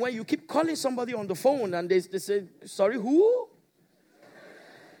convenient when you keep calling somebody on the phone and they say, sorry, who?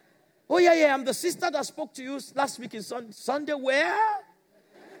 Oh, yeah, I'm the sister that spoke to you last week in Sunday. Where?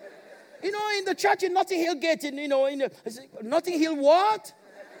 In the church in Notting Hill Gate, Notting Hill what?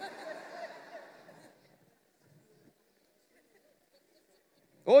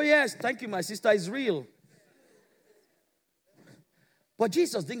 Oh, yes, thank you, my sister, it's real. But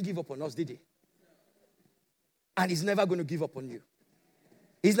Jesus didn't give up on us, did he? And he's never going to give up on you.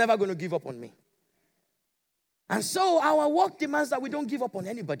 He's never going to give up on me. And so our work demands that we don't give up on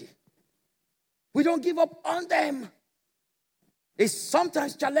anybody. We don't give up on them. It's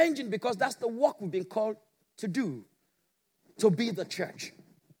sometimes challenging because that's the work we've been called to do, to be the church.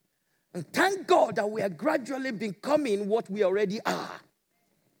 And thank God that we are gradually becoming what we already are.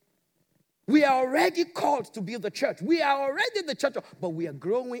 We are already called to build the church. We are already the church, but we are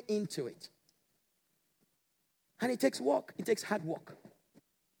growing into it. And it takes work. It takes hard work.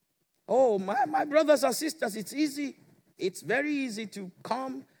 Oh, my brothers and sisters, it's easy. It's very easy to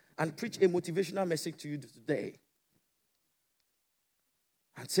come and preach a motivational message to you today.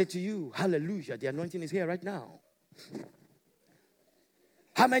 And say to you, hallelujah, the anointing is here right now.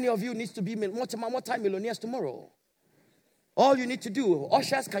 How many of you needs to be multi-millionaires tomorrow? All you need to do,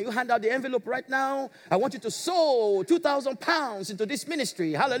 ushers, can you hand out the envelope right now? I want you to sow 2,000 pounds into this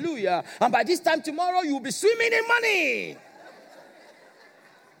ministry. Hallelujah. And by this time tomorrow, you will be swimming in money.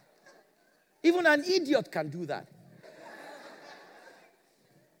 Even an idiot can do that.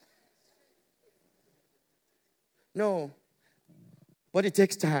 No. But it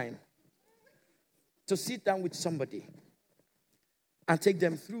takes time to sit down with somebody and take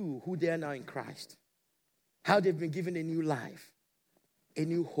them through who they are now in Christ. How they've been given a new life, a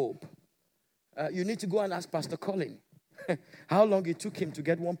new hope. You need to go and ask Pastor Colin how long it took him to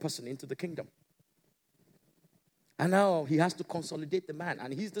get one person into the kingdom. And now he has to consolidate the man.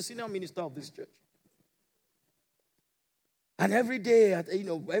 And he's the senior minister of this church. And every day,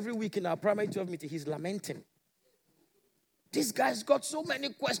 every week in our primary 12 meeting, he's lamenting. This guy's got so many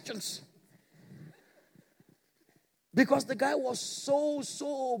questions. Because the guy was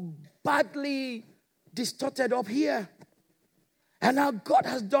so badly distorted up here. And now God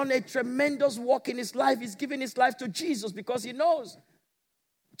has done a tremendous work in his life. He's given his life to Jesus because he knows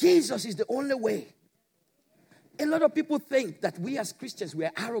Jesus is the only way. A lot of people think that we as Christians, we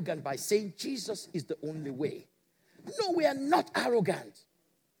are arrogant by saying Jesus is the only way. No, we are not arrogant.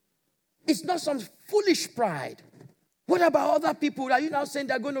 It's not some foolish pride. What about other people? Are you now saying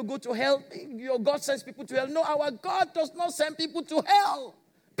they're going to go to hell? Your God sends people to hell. No, our God does not send people to hell.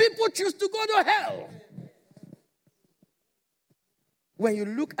 People choose to go to hell. When you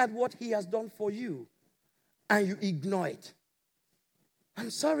look at what he has done for you and you ignore it, I'm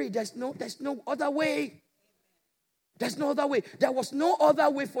sorry, there's no other way. There's no other way. There was no other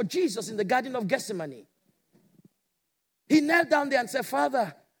way for Jesus in the Garden of Gethsemane. He knelt down there and said,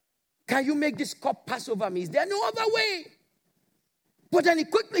 Father, can you make this cup pass over me? Is there no other way? But then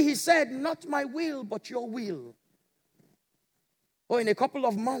he said, not my will, but your will. In a couple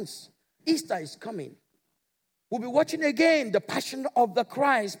of months, Easter is coming. We'll be watching again the Passion of the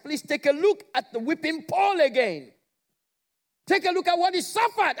Christ. Please take a look at the whipping pole again. Take a look at what he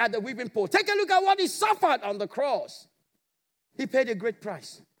suffered at the whipping pole. Take a look at what he suffered on the cross. He paid a great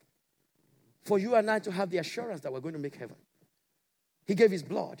price for you and I to have the assurance that we're going to make heaven. He gave his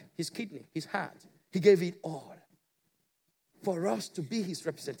blood, his kidney, his heart. He gave it all for us to be his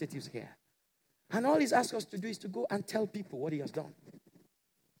representatives here. And all he's asked us to do is to go and tell people what he has done.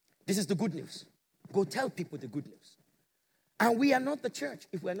 This is the good news. Go tell people the good news. And we are not the church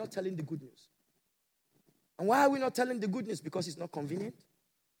if we're not telling the good news. And why are we not telling the good news? Because it's not convenient.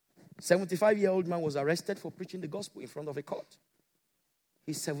 75-year-old man was arrested for preaching the gospel in front of a court.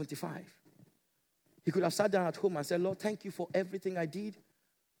 He's 75. He could have sat down at home and said, Lord, thank you for everything I did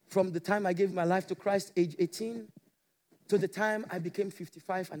from the time I gave my life to Christ, age 18, to the time I became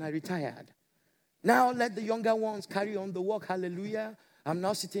 55 and I retired. Now let the younger ones carry on the work. Hallelujah. I'm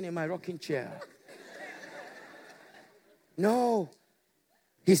now sitting in my rocking chair. No.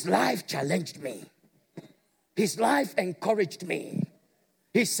 His life challenged me. His life encouraged me.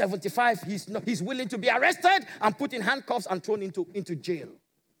 He's 75. He's willing to be arrested and put in handcuffs and thrown into jail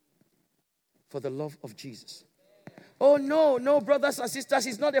for the love of Jesus. Oh, no, brothers and sisters,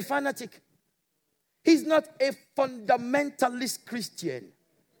 he's not a fanatic. He's not a fundamentalist Christian.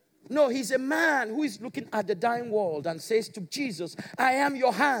 No, he's a man who is looking at the dying world and says to Jesus, I am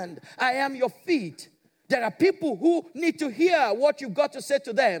your hand, I am your feet. There are people who need to hear what you've got to say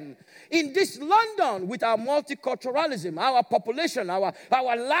to them. In this London, with our multiculturalism, our population, our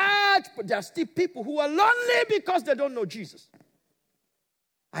large, there are still people who are lonely because they don't know Jesus.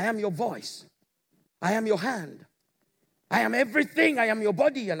 I am your voice. I am your hand. I am everything. I am your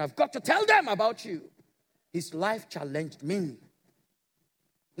body, and I've got to tell them about you. His life challenged me.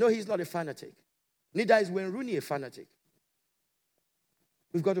 No, he's not a fanatic. Neither is Wayne Rooney a fanatic.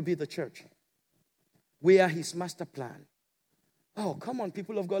 We've got to be the church. We are his master plan. Oh, come on,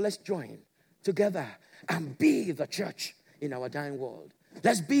 people of God, let's join together and be the church in our dying world.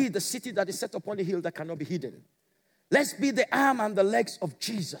 Let's be the city that is set upon the hill that cannot be hidden. Let's be the arm and the legs of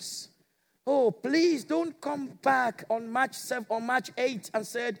Jesus. Oh, please don't come back on March 7th or March 8th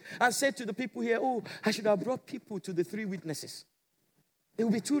and say to the people here, oh, I should have brought people to the 3 witnesses. It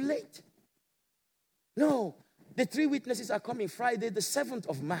will be too late. No, the 3 witnesses are coming Friday, the 7th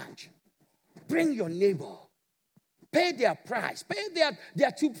of March. Bring your neighbor. Pay their price. Pay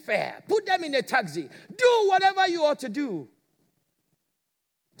their tube fare. Put them in a taxi. Do whatever you ought to do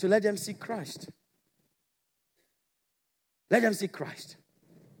to let them see Christ. Let them see Christ.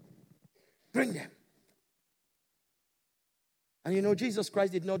 Bring them. And you know, Jesus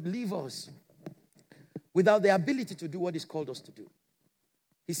Christ did not leave us without the ability to do what He's called us to do.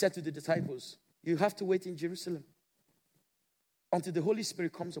 He said to the disciples, you have to wait in Jerusalem until the Holy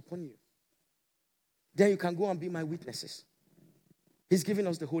Spirit comes upon you. Then you can go and be my witnesses. He's given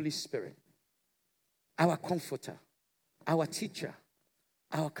us the Holy Spirit, our comforter, our teacher,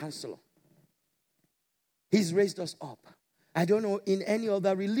 our counselor. He's raised us up. I don't know in any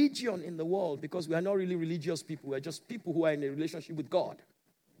other religion in the world, because we are not really religious people. We are just people who are in a relationship with God,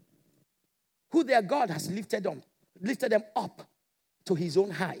 who their God has lifted them up to His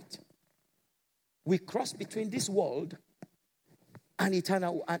own height. We cross between this world and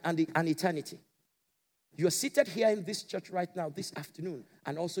eternity. You are seated here in this church right now, this afternoon,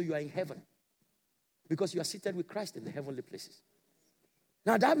 and also you are in heaven, because you are seated with Christ in the heavenly places.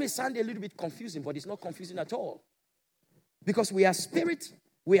 Now that may sound a little bit confusing, but it's not confusing at all. Because we are spirit,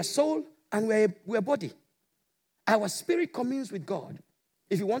 we are soul, and we are body. Our spirit communes with God.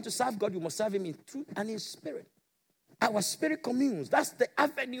 If you want to serve God, you must serve Him in truth and in spirit. Our spirit communes. That's the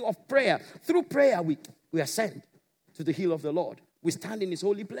avenue of prayer. Through prayer, we ascend to the hill of the Lord. We stand in His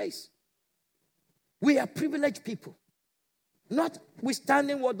holy place. We are privileged people.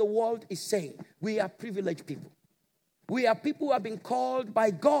 Notwithstanding what the world is saying, we are privileged people. We are people who have been called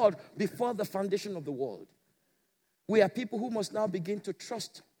by God before the foundation of the world. We are people who must now begin to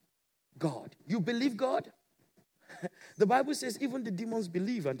trust God. You believe God? The Bible says even the demons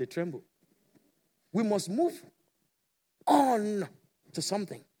believe and they tremble. We must move on to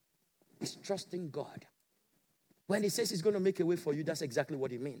something. It's trusting God. When He says He's going to make a way for you, that's exactly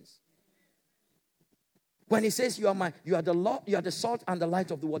what He means. When He says you are the salt and the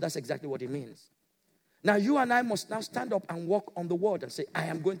light of the world, that's exactly what He means. Now you and I must now stand up and walk on the word and say, I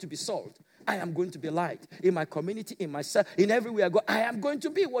am going to be salt. I am going to be light. In my community, in myself, in everywhere I go, I am going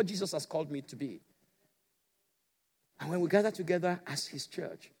to be what Jesus has called me to be. And when we gather together as His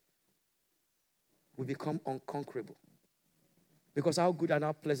church, we become unconquerable. Because how good and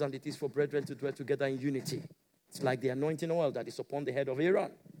how pleasant it is for brethren to dwell together in unity. It's like the anointing oil that is upon the head of Aaron.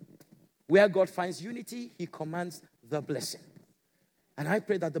 Where God finds unity, He commands the blessing. And I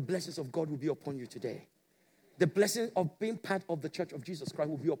pray that the blessings of God will be upon you today. The blessing of being part of the church of Jesus Christ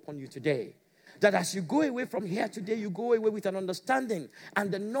will be upon you today. That as you go away from here today, you go away with an understanding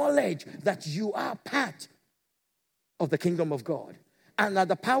and the knowledge that you are part of the kingdom of God. And that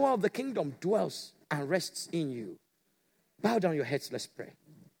the power of the kingdom dwells and rests in you. Bow down your heads, let's pray.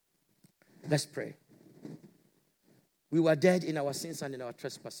 Let's pray. We were dead in our sins and in our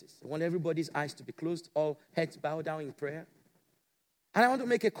trespasses. I want everybody's eyes to be closed, all heads bowed down in prayer. And I want to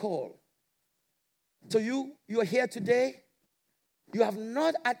make a call. So you are here today. You have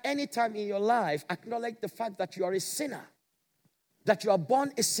not at any time in your life acknowledged the fact that you are a sinner. That you are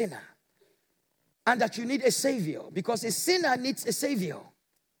born a sinner. And that you need a savior. Because a sinner needs a savior.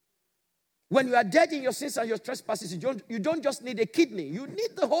 When you are dead in your sins and your trespasses, you don't just need a kidney. You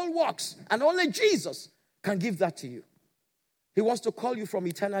need the whole works. And only Jesus can give that to you. He wants to call you from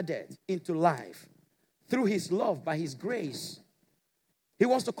eternal death into life. Through His love, by His grace. He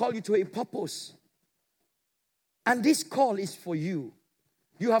wants to call you to a purpose. And this call is for you.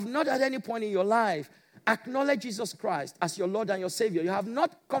 You have not at any point in your life acknowledged Jesus Christ as your Lord and your Savior. You have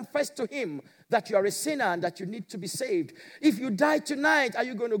not confessed to Him that you are a sinner and that you need to be saved. If you die tonight, are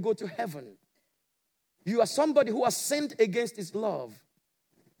you going to go to heaven? You are somebody who has sinned against His love.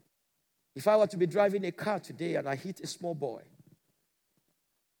 If I were to be driving a car today and I hit a small boy,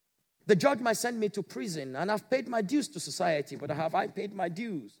 the judge might send me to prison, and I've paid my dues to society, but have I paid my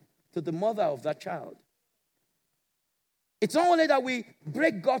dues to the mother of that child? It's not only that we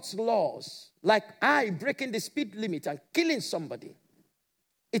break God's laws, like I breaking the speed limit and killing somebody.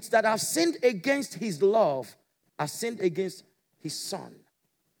 It's that I've sinned against His love. I've sinned against His Son.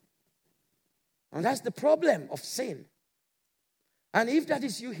 And that's the problem of sin. And if that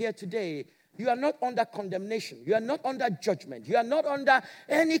is you here today, you are not under condemnation. You are not under judgment. You are not under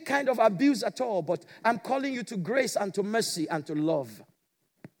any kind of abuse at all. But I'm calling you to grace and to mercy and to love.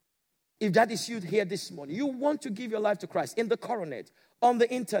 If that is you here this morning, you want to give your life to Christ in the coronet, on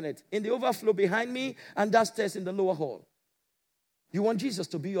the internet, in the overflow behind me, and downstairs in the lower hall. You want Jesus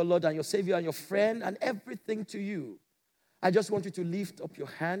to be your Lord and your Savior and your friend and everything to you. I just want you to lift up your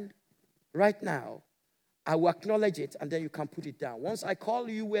hand right now I will acknowledge it, and then you can put it down. Once I call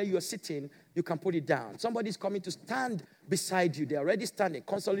you where you are sitting, you can put it down. Somebody's coming to stand beside you. They're already standing.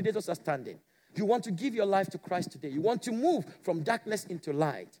 Consolidators are standing. You want to give your life to Christ today. You want to move from darkness into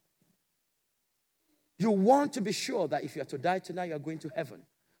light. You want to be sure that if you are to die tonight, you are going to heaven.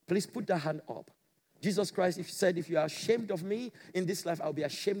 Please put that hand up. Jesus Christ said, if you are ashamed of me in this life, I'll be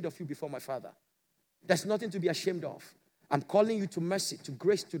ashamed of you before my Father. There's nothing to be ashamed of. I'm calling you to mercy, to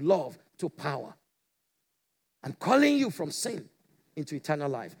grace, to love, to power. I'm calling you from sin into eternal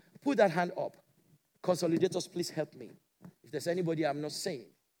life. Put that hand up. Consolidators, please help me. If there's anybody I'm not saying.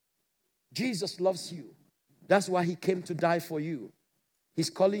 Jesus loves you. That's why he came to die for you.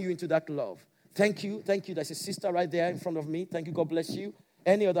 He's calling you into that love. Thank you. Thank you. There's a sister right there in front of me. Thank you. God bless you.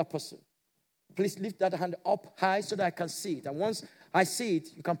 Any other person. Please lift that hand up high so that I can see it. And once I see it,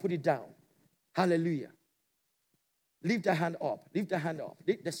 you can put it down. Hallelujah. Lift the hand up. Lift the hand up.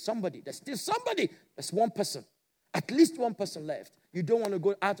 There's somebody. There's still somebody. There's one person. At least one person left. You don't want to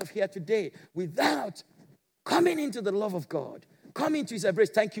go out of here today without coming into the love of God. Come into his embrace.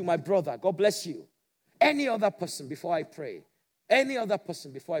 Thank you, my brother. God bless you. Any other person before I pray. Any other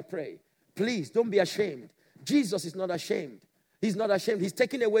person before I pray. Please, don't be ashamed. Jesus is not ashamed. He's not ashamed. He's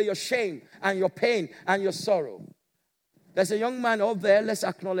taking away your shame and your pain and your sorrow. There's a young man up there. Let's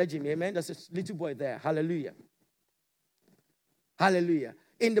acknowledge him. Amen. There's a little boy there. Hallelujah. Hallelujah.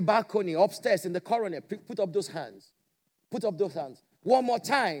 In the balcony, upstairs, in the corner, put up those hands. Put up those hands. One more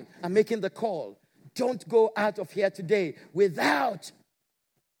time. I'm making the call. Don't go out of here today without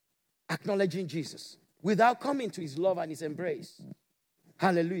acknowledging Jesus. Without coming to his love and his embrace.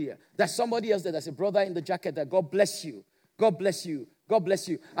 Hallelujah. There's somebody else there. There's a brother in the jacket there. God bless you. God bless you. God bless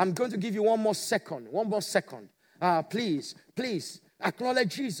you. I'm going to give you one more second. One more second. Please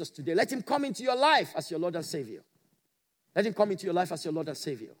acknowledge Jesus today. Let him come into your life as your Lord and Savior. Let him come into your life as your Lord and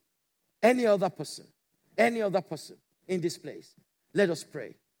Savior. Any other person in this place. Let us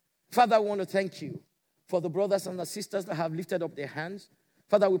pray. Father, I want to thank you for the brothers and the sisters that have lifted up their hands.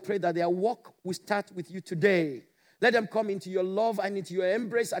 Father, we pray that their walk will start with you today. Let them come into your love and into your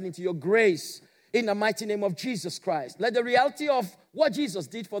embrace and into your grace in the mighty name of Jesus Christ. Let the reality of what Jesus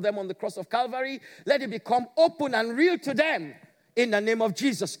did for them on the cross of Calvary, let it become open and real to them in the name of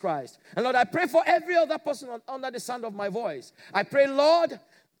Jesus Christ. And Lord, I pray for every other person under the sound of my voice. I pray, Lord,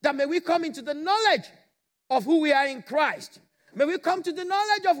 that may we come into the knowledge of who we are in Christ. May we come to the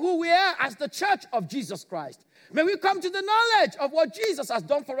knowledge of who we are as the church of Jesus Christ. May we come to the knowledge of what Jesus has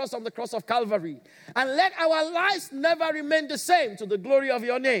done for us on the cross of Calvary. And let our lives never remain the same to the glory of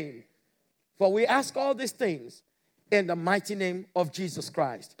your name. For we ask all these things in the mighty name of Jesus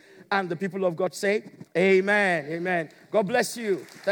Christ. And the people of God say, amen, amen. God bless you.